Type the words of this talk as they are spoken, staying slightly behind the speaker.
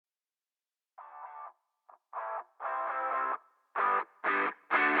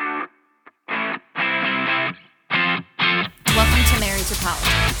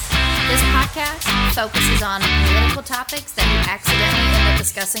Politics. This podcast focuses on political topics that you accidentally end up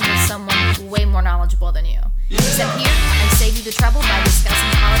discussing with someone way more knowledgeable than you. Except here, I save you the trouble by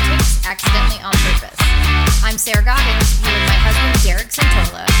discussing politics accidentally on purpose. I'm Sarah Goggins, here with my husband Derek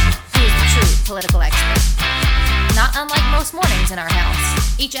Santola, who is the true political expert. Not unlike most mornings in our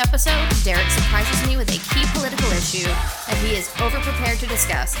house, each episode, Derek surprises me with a key political issue that he is overprepared to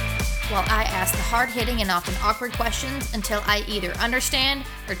discuss, while I ask the hard-hitting and often awkward questions until I either understand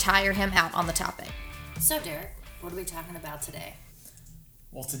or tire him out on the topic. So, Derek, what are we talking about today?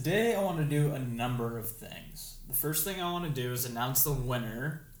 Well, today I want to do a number of things. The first thing I want to do is announce the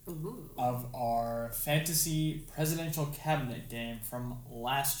winner of our fantasy presidential cabinet game from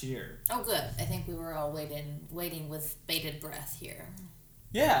last year. Oh, good. I think we were all waiting with bated breath here.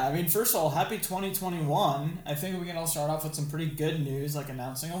 Yeah, I mean, first of all, happy 2021. I think we can all start off with some pretty good news, like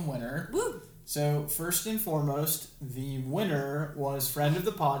announcing a winner. Woo! So, first and foremost, the winner was friend of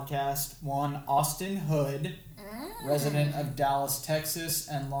the podcast, one Austin Hood, resident of Dallas, Texas,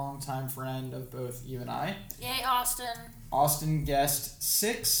 and longtime friend of both you and I. Yay, Austin! Austin guessed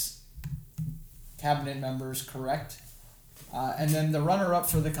 6 cabinet members correct. And then the runner-up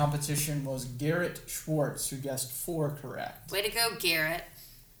for the competition was Garrett Schwartz, who guessed 4 correct. Way to go, Garrett.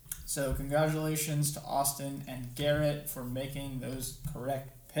 So congratulations to Austin and Garrett for making those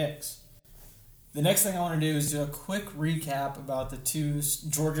correct picks. The next thing I want to do is do a quick recap about the 2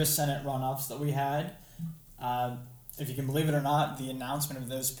 Georgia Senate runoffs that we had. If you can believe it or not, the announcement of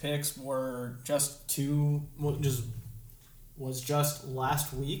those picks were just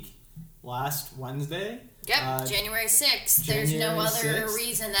last week, last Wednesday. Yep, January 6th. There's no other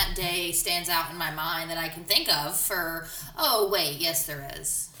reason that day stands out in my mind that I can think of for, yes, there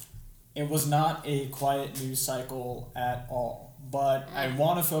is. It was not a quiet news cycle at all, but I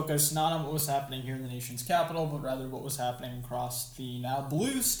want to focus not on what was happening here in the nation's capital, but rather what was happening across the now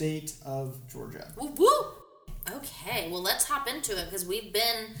blue state of Georgia. Woo woo! Okay, well, let's hop into it, because we've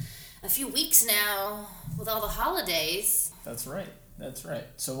been a few weeks now with all the holidays. That's right.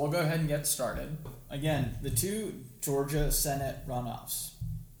 So we'll go ahead and get started. Again, the 2 Georgia Senate runoffs.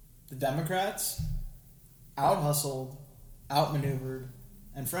 The Democrats out-hustled, outmaneuvered,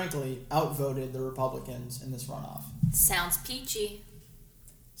 and frankly, outvoted the Republicans in this runoff. Sounds peachy.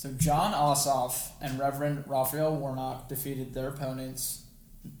 So Jon Ossoff and Reverend Raphael Warnock defeated their opponents,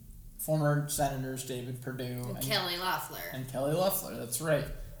 former Senators David Perdue and Kelly Loeffler, that's right.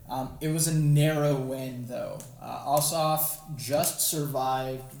 It was a narrow win, though. Ossoff just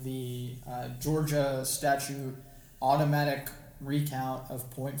survived the Georgia statute automatic recount of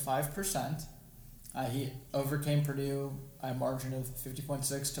 0.5%. He overcame Perdue by a margin of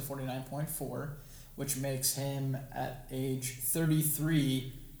 50.6 to 49.4, which makes him, at age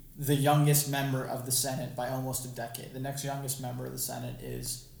 33, the youngest member of the Senate by almost a decade. The next youngest member of the Senate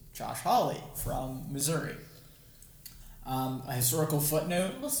is Josh Hawley from Missouri. A historical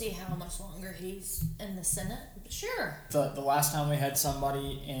footnote. We'll see how much longer he's in the Senate, but sure. The last time we had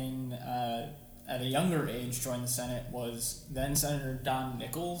somebody at a younger age join the Senate was then Senator Don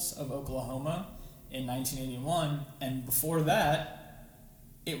Nichols of Oklahoma in 1981, and before that,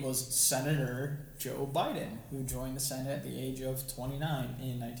 it was Senator Joe Biden who joined the Senate at the age of 29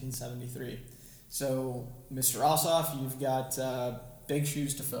 in 1973. So, Mr. Ossoff, you've got big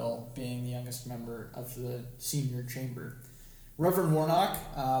shoes to fill, being the youngest member of the senior chamber. Reverend Warnock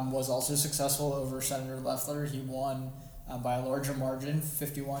was also successful over Senator Loeffler. He won by a larger margin,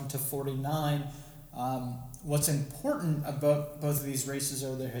 51 to 49. What's important about both of these races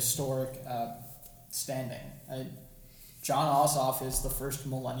are their historic standing. Jon Ossoff is the first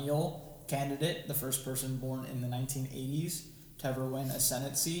millennial candidate, the first person born in the 1980s to ever win a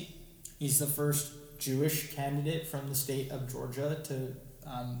Senate seat. He's the first Jewish candidate from the state of Georgia to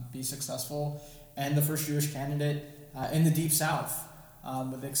be successful, and the first Jewish candidate in the Deep South,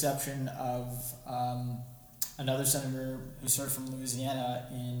 with the exception of another senator who served from Louisiana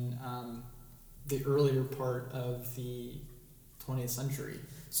in the earlier part of the 20th century.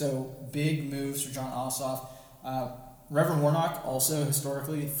 So big moves for Jon Ossoff. Reverend Warnock, also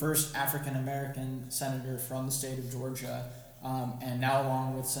historically first African-American senator from the state of Georgia, and now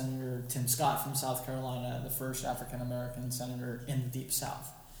along with Senator Tim Scott from South Carolina, the first African-American senator in the Deep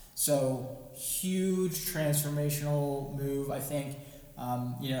South. So huge transformational move, I think.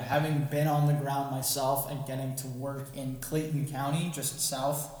 Having been on the ground myself and getting to work in Clayton County, just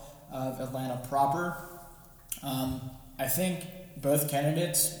south of Atlanta proper, I think both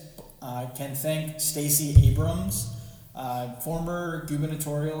candidates can thank Stacey Abrams, former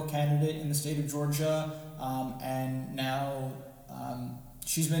gubernatorial candidate in the state of Georgia, and now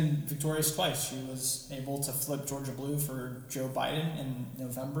she's been victorious twice. She was able to flip Georgia blue for Joe Biden in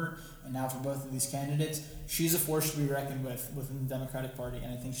November, and now for both of these candidates. She's a force to be reckoned with within the Democratic Party,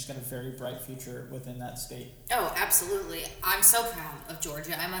 and I think she's got a very bright future within that state. Oh, absolutely. I'm so proud of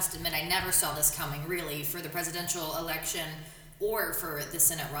Georgia. I must admit, I never saw this coming, really, for the presidential election or for the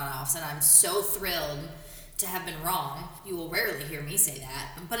Senate runoffs, and I'm so thrilled to have been wrong. You will rarely hear me say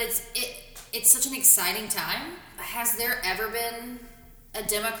that, but it's such an exciting time. Has there ever been a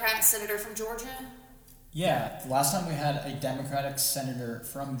Democrat senator from Georgia? Yeah, the last time we had a Democratic senator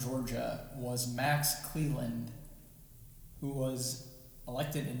from Georgia was Max Cleland, who was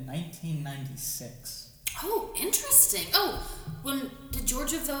elected in 1996. Oh, interesting. Oh, did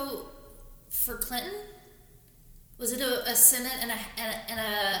Georgia vote for Clinton? Was it a Senate and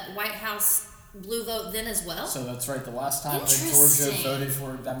a White House blue vote then as well? So that's right. The last time that Georgia voted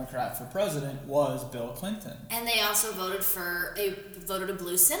for a Democrat for president was Bill Clinton. And they also voted a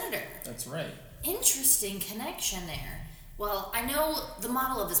blue senator. That's right. Interesting connection there. Well, I know the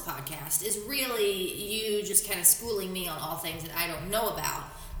model of this podcast is really you just kind of schooling me on all things that I don't know about.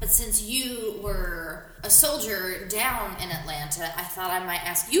 But since you were a soldier down in Atlanta, I thought I might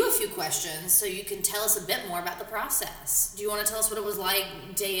ask you a few questions so you can tell us a bit more about the process. Do you want to tell us what it was like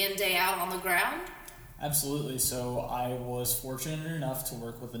day in, day out on the ground? Absolutely. So I was fortunate enough to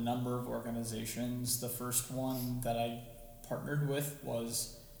work with a number of organizations. The first one that I partnered with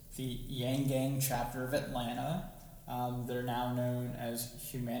was the Yang Gang chapter of Atlanta. They're now known as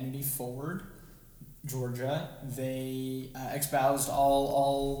Humanity Forward Georgia. They espoused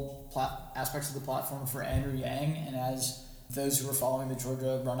all aspects of the platform for Andrew Yang, and as those who were following the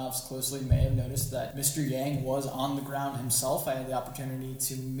Georgia runoffs closely may have noticed that Mr. Yang was on the ground himself. I had the opportunity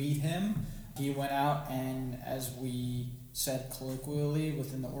to meet him. He went out and, as we said colloquially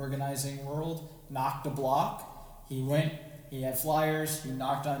within the organizing world, knocked a block. He had flyers, he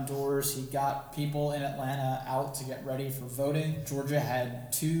knocked on doors, he got people in Atlanta out to get ready for voting. Georgia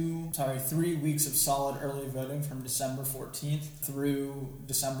had 3 weeks of solid early voting from December 14th through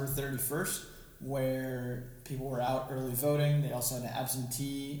December 31st, where people were out early voting. They also had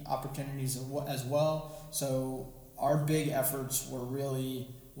absentee opportunities as well. So our big efforts were really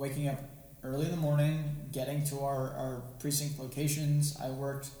waking up early in the morning, getting to our precinct locations. I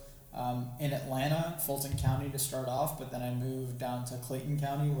worked in Atlanta, Fulton County to start off, but then I moved down to Clayton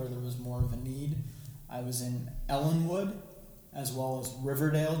County where there was more of a need. I was in Ellenwood as well as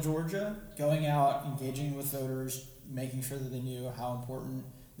Riverdale, Georgia, going out, engaging with voters, making sure that they knew how important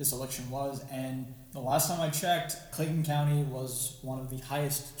this election was. And the last time I checked, Clayton County was one of the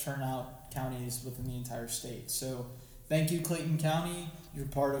highest turnout counties within the entire state. So thank you, Clayton County. You're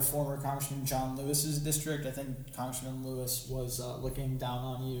part of former Congressman John Lewis's district. I think Congressman Lewis was looking down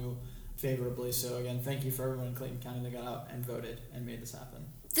on you favorably. So again, thank you for everyone in Clayton County that got out and voted and made this happen.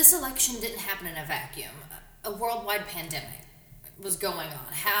 This election didn't happen in a vacuum. A worldwide pandemic was going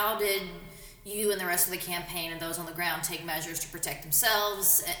on. How did you and the rest of the campaign and those on the ground take measures to protect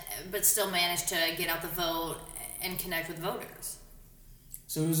themselves, but still manage to get out the vote and connect with voters?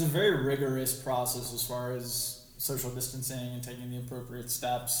 So it was a very rigorous process as far as social distancing and taking the appropriate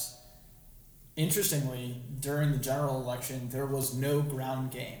steps. Interestingly, during the general election, there was no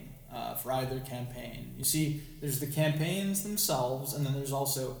ground game for either campaign. You see, there's the campaigns themselves, and then there's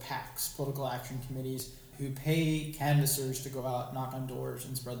also PACs, political action committees, who pay canvassers to go out, knock on doors,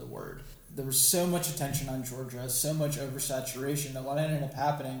 and spread the word. There was so much attention on Georgia, so much oversaturation, that what ended up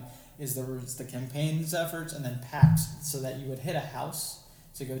happening is there was the campaigns efforts and then PACs, so that you would hit a house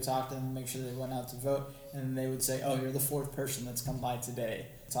to go talk to them and make sure they went out to vote, and then they would say, oh, you're the fourth person that's come by today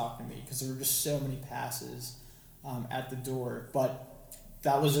to talk to me, because there were just so many passes at the door. But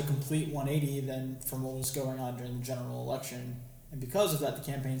that was a complete 180 then from what was going on during the general election. And because of that,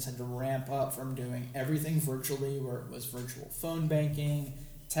 the campaigns had to ramp up from doing everything virtually, where it was virtual phone banking,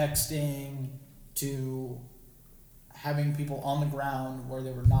 texting, to having people on the ground where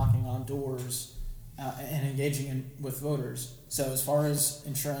they were knocking on doors and engaging with voters. So as far as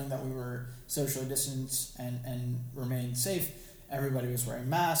ensuring that we were socially distanced and remained safe, everybody was wearing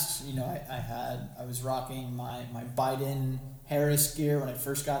masks. You know, I was rocking my Biden Harris gear when I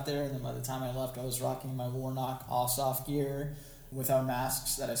first got there, and then by the time I left, I was rocking my Warnock Ossoff gear without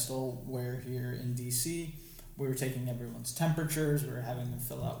masks that I still wear here in DC. We were taking everyone's temperatures. We were having them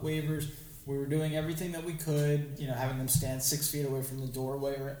fill out waivers. We were doing everything that we could, having them stand 6 feet away from the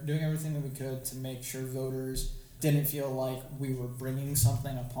doorway, doing everything that we could to make sure voters didn't feel like we were bringing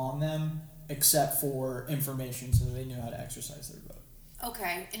something upon them, except for information so that they knew how to exercise their vote.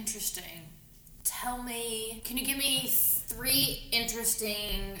 Okay, interesting. Can you give me 3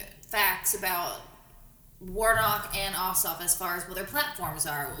 interesting facts about Warnock and Ossoff as far as what their platforms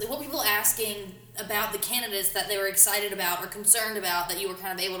are. What were people asking about the candidates that they were excited about or concerned about that you were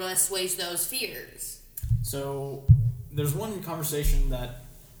kind of able to assuage those fears? So there's one conversation that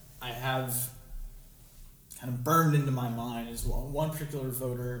I have kind of burned into my mind is one particular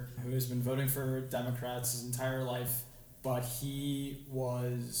voter who has been voting for Democrats his entire life, but he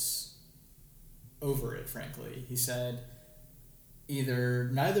was over it, frankly. He said, either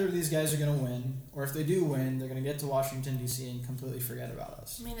neither of these guys are going to win, or if they do win, they're going to get to Washington, D.C. and completely forget about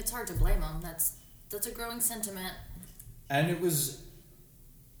us. I mean, it's hard to blame them. That's a growing sentiment. And it was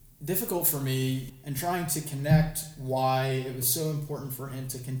difficult for me in trying to connect why it was so important for him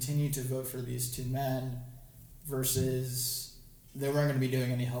to continue to vote for these two men versus they weren't going to be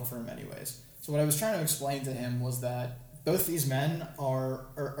doing any help for him anyways. So what I was trying to explain to him was that both these men are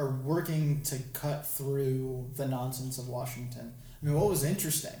working to cut through the nonsense of Washington. I mean, what was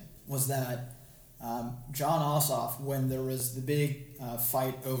interesting was that Jon Ossoff, when there was the big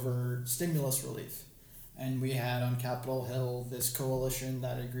fight over stimulus relief, and we had on Capitol Hill this coalition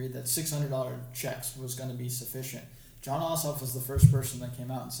that agreed that $600 checks was going to be sufficient, Jon Ossoff was the first person that came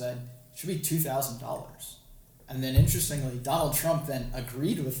out and said, it should be $2,000. And then interestingly, Donald Trump then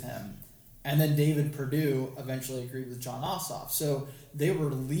agreed with him, and then David Perdue eventually agreed with Jon Ossoff. So they were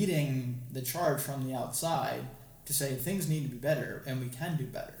leading the charge from the outside to say things need to be better and we can do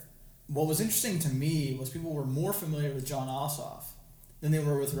better. What was interesting to me was people were more familiar with Jon Ossoff than they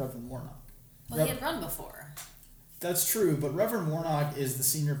were with Reverend Warnock. Well, he had run before. That's true, but Reverend Warnock is the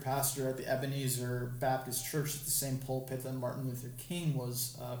senior pastor at the Ebenezer Baptist Church at the same pulpit that Martin Luther King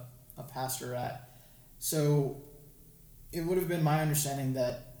was a pastor at. So it would have been my understanding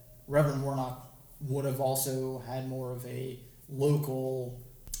that Reverend Warnock would have also had more of a local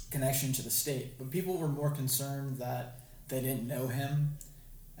connection to the state. But people were more concerned that they didn't know him.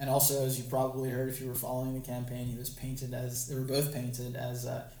 And also, as you probably heard if you were following the campaign, they were both painted as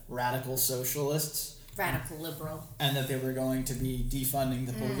radical socialists. Radical liberal. And that they were going to be defunding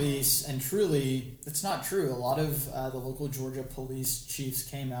the police. And truly, that's not true. A lot of the local Georgia police chiefs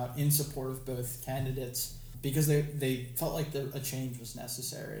came out in support of both candidates because they felt like a change was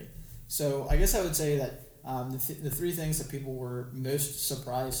necessary. So I guess I would say that the three things that people were most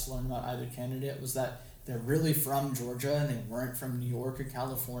surprised to learn about either candidate was that they're really from Georgia and they weren't from New York or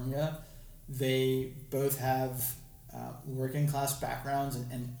California. They both have working class backgrounds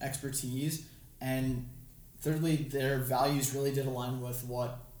and expertise. And thirdly, their values really did align with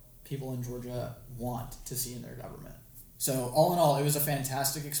what people in Georgia want to see in their government. So all in all, it was a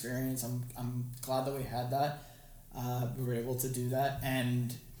fantastic experience. I'm glad that we had that. We were able to do that.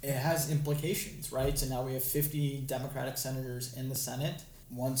 And it has implications, right? So now we have 50 Democratic senators in the Senate.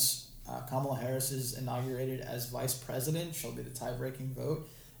 Once Kamala Harris is inaugurated as vice president, she'll be the tie-breaking vote.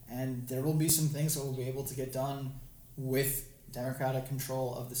 And there will be some things that we'll be able to get done with Democratic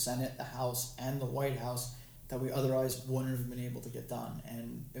control of the Senate, the House, and the White House that we otherwise wouldn't have been able to get done.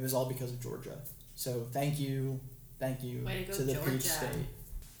 And it was all because of Georgia. So thank you to the Peach State.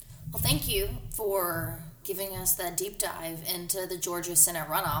 Well, thank you for giving us that deep dive into the Georgia Senate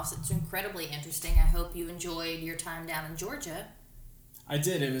runoffs. It's incredibly interesting. I hope you enjoyed your time down in Georgia. I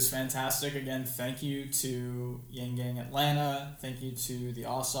did. It was fantastic. Again, thank you to Yin Gang Atlanta. Thank you to the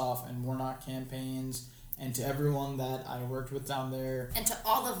Ossoff and Warnock campaigns. And to everyone that I worked with down there. And to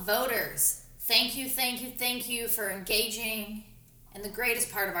all the voters. Thank you for engaging in the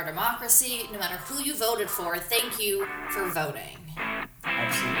greatest part of our democracy. No matter who you voted for, thank you for voting.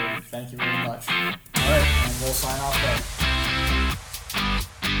 Absolutely. Thank you very much. All right, and we'll sign off there.